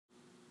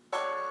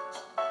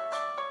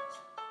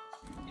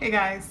Hey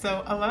guys,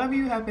 so a lot of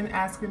you have been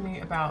asking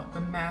me about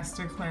the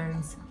Master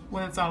Cleanse,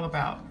 what it's all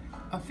about.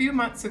 A few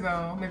months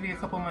ago, maybe a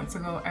couple months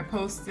ago, I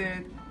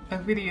posted a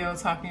video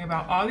talking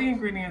about all the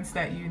ingredients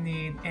that you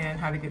need and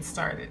how to get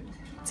started.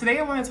 Today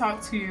I want to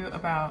talk to you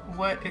about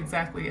what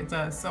exactly it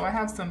does. So I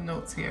have some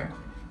notes here.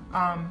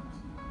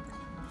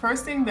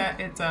 First thing that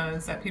it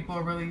does that people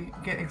really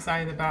get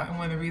excited about, and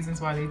one of the reasons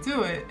why they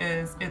do it,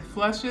 is it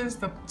flushes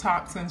the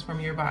toxins from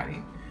your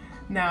body.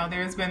 Now,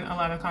 there's been a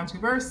lot of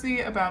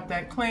controversy about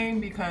that claim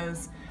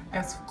because,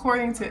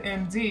 according to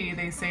MD,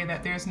 they say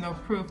that there's no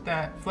proof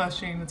that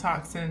flushing the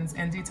toxins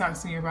and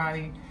detoxing your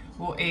body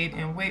will aid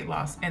in weight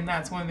loss. And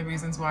that's one of the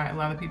reasons why a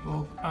lot of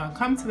people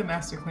come to the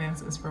Master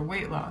Cleanse is for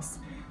weight loss.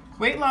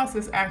 Weight loss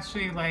is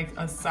actually like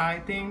a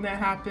side thing that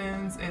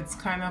happens. It's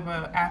kind of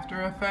an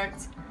after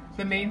effect.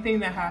 The main thing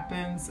that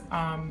happens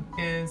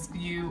is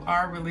you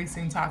are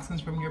releasing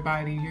toxins from your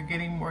body. You're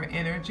getting more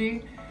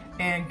energy.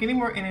 And getting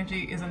more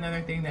energy is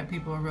another thing that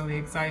people are really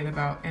excited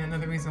about, and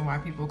another reason why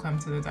people come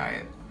to the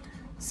diet.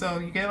 So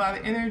you get a lot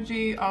of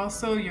energy.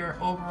 Also,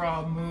 your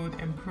overall mood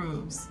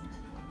improves.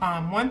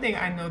 One thing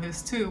I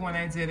noticed too when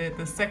I did it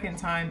the second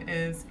time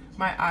is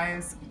my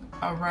eyes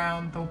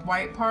around the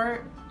white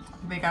part,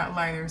 they got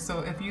lighter. So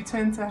if you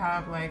tend to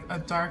have like a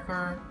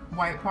darker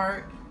white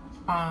part,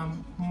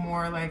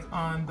 more like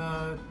on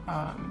the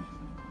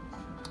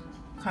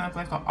kind of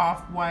like an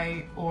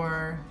off-white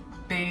or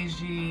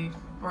beigey,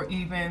 or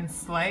even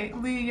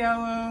slightly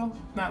yellow,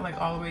 not like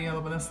all the way yellow,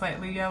 but a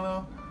slightly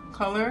yellow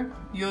color,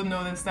 you'll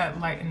notice that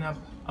lighten up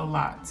a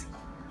lot.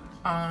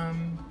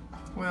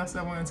 What else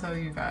I want to tell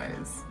you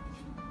guys?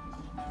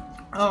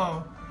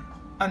 Oh,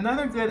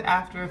 another good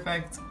after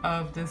effect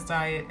of this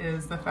diet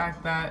is the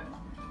fact that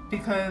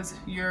because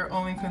you're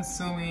only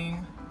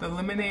consuming the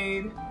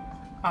lemonade,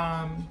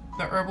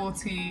 the herbal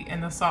tea,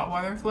 and the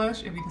saltwater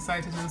flush, if you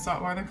decide to do the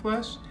saltwater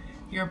flush,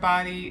 your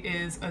body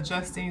is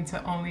adjusting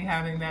to only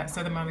having that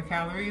set amount of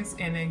calories,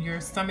 and then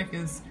your stomach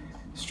is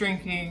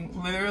shrinking,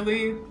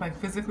 literally, like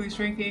physically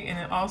shrinking, and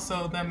then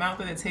also the amount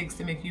that it takes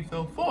to make you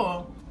feel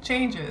full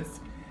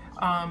changes.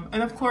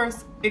 And of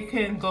course, it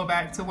can go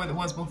back to what it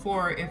was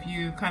before if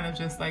you kind of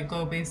just like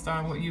go based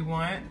on what you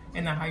want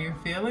and not how you're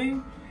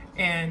feeling,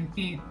 and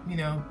eat, you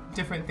know,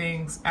 different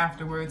things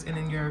afterwards, and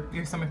then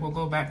your stomach will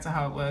go back to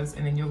how it was,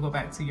 and then you'll go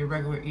back to your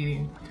regular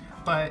eating.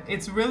 But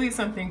it's really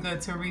something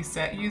good to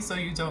reset you so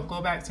you don't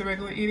go back to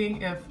regular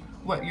eating if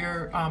what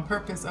your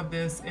purpose of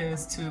this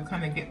is to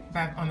kind of get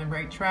back on the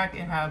right track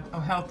and have a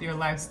healthier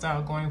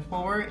lifestyle going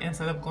forward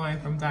instead of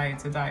going from diet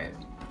to diet.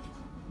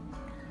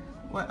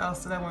 What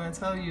else did I want to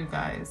tell you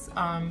guys?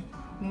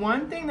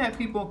 One thing that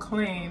people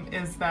claim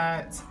is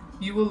that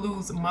you will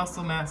lose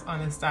muscle mass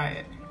on this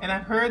diet. And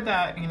I've heard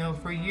that, you know,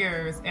 for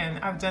years, and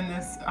I've done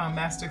this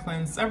Master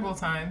Cleanse several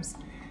times.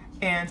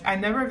 And I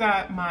never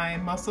got my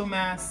muscle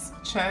mass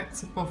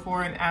checked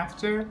before and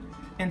after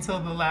until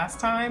the last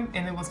time,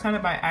 and it was kind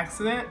of by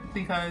accident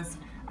because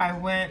I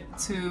went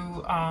to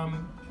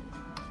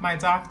my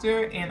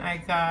doctor and I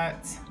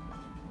got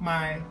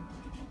my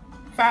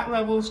fat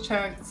levels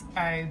checked.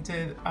 I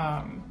did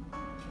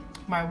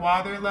my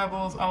water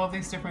levels, all of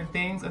these different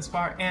things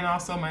and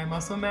also my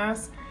muscle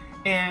mass,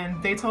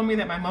 and they told me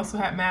that my muscle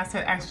mass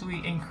had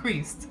actually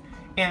increased.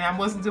 And I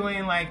wasn't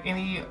doing like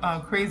any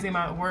crazy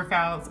amount of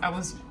workouts. I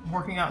was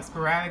working out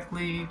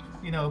sporadically,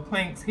 you know,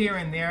 planks here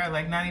and there,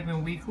 like not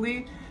even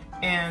weekly.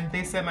 And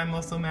they said my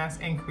muscle mass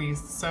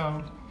increased.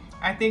 So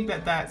I think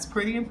that that's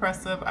pretty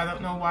impressive. I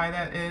don't know why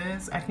that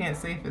is. I can't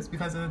say if it's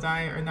because of the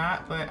diet or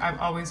not, but I've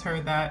always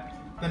heard that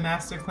the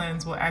Master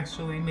Cleanse will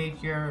actually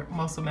make your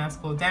muscle mass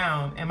go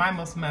down, and my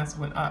muscle mass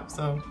went up.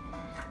 So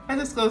that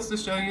just goes to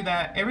show you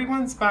that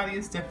everyone's body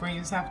is different.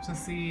 You just have to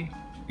see,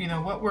 you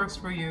know, what works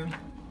for you.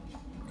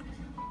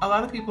 A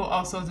lot of people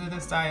also do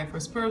this diet for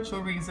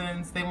spiritual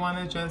reasons. They want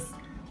to just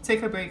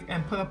take a break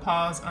and put a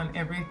pause on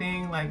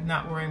everything, like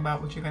not worrying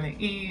about what you're going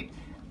to eat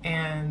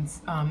and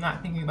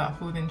not thinking about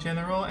food in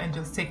general, and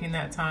just taking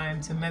that time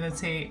to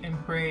meditate and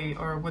pray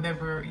or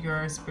whatever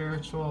your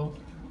spiritual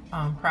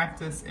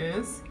practice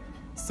is.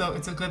 So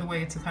it's a good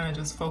way to kind of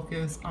just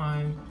focus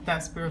on that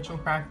spiritual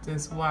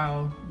practice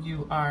while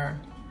you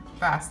are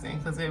fasting,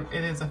 because it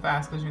is a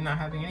fast because you're not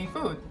having any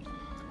food.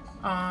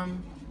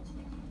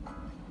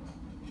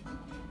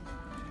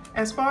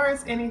 As far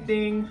as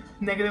anything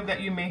negative that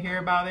you may hear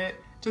about it,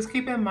 just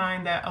keep in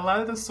mind that a lot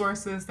of the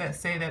sources that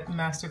say that the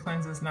Master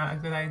Cleanse is not a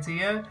good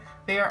idea,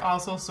 they are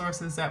also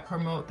sources that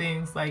promote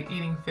things like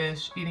eating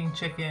fish, eating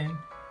chicken,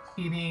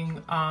 eating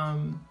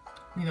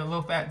you know,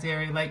 low-fat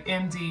dairy, like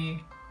MD,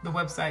 the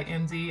website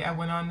MD. I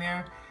went on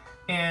there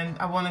and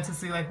I wanted to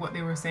see like what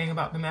they were saying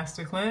about the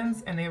Master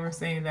Cleanse, and they were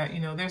saying that, you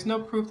know, there's no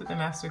proof that the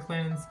Master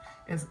Cleanse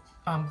is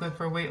good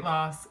for weight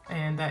loss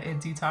and that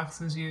it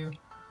detoxes you.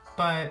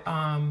 But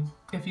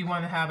if you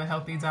want to have a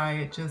healthy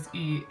diet, just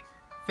eat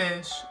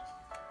fish,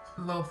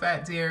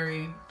 low-fat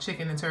dairy,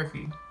 chicken, and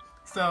turkey.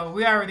 So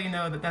we already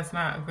know that that's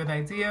not a good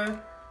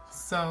idea.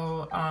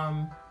 So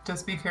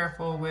just be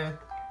careful with,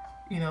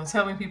 you know,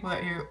 telling people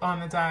that you're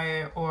on a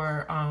diet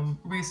or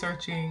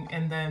researching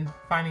and then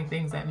finding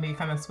things that may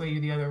kind of sway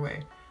you the other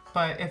way.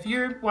 But if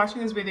you're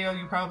watching this video,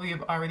 you probably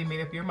have already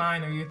made up your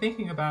mind or you're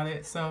thinking about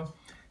it. So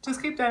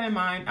just keep that in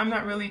mind. I'm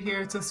not really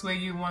here to sway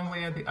you one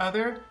way or the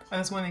other. I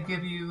just want to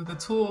give you the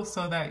tools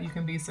so that you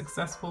can be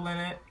successful in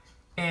it.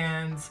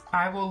 And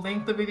I will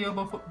link the video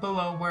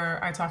below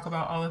where I talk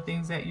about all the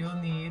things that you'll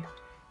need.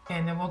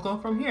 And then we'll go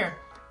from here.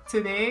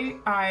 Today,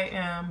 I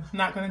am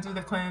not going to do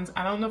the cleanse.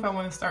 I don't know if I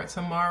want to start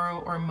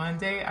tomorrow or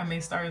Monday. I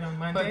may start it on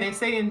Monday. But they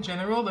say in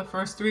general, the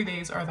first 3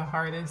 days are the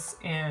hardest.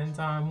 And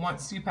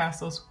once you pass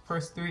those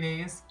first 3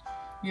 days,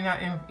 you're not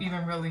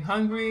even really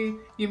hungry.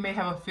 You may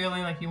have a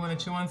feeling like you want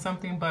to chew on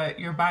something, but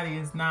your body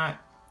is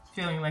not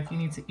feeling like you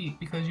need to eat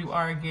because you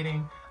are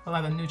getting a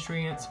lot of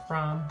nutrients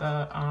from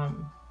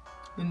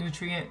the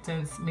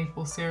nutrient-dense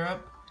maple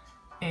syrup.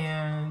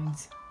 And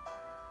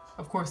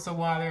of course, the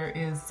water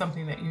is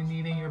something that you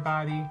need in your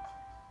body.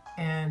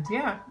 And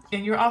yeah,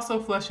 and you're also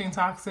flushing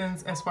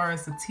toxins as far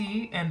as the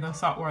tea and the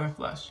saltwater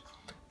flush.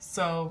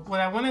 So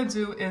what I want to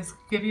do is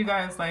give you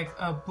guys like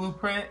a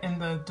blueprint in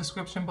the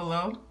description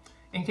below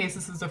in case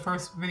this is the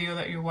first video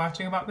that you're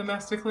watching about the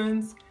Master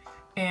Cleanse.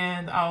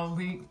 And I'll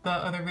link the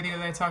other video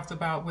that I talked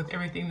about with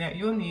everything that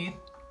you'll need.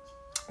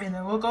 And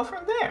then we'll go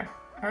from there.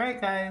 All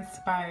right, guys,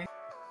 bye.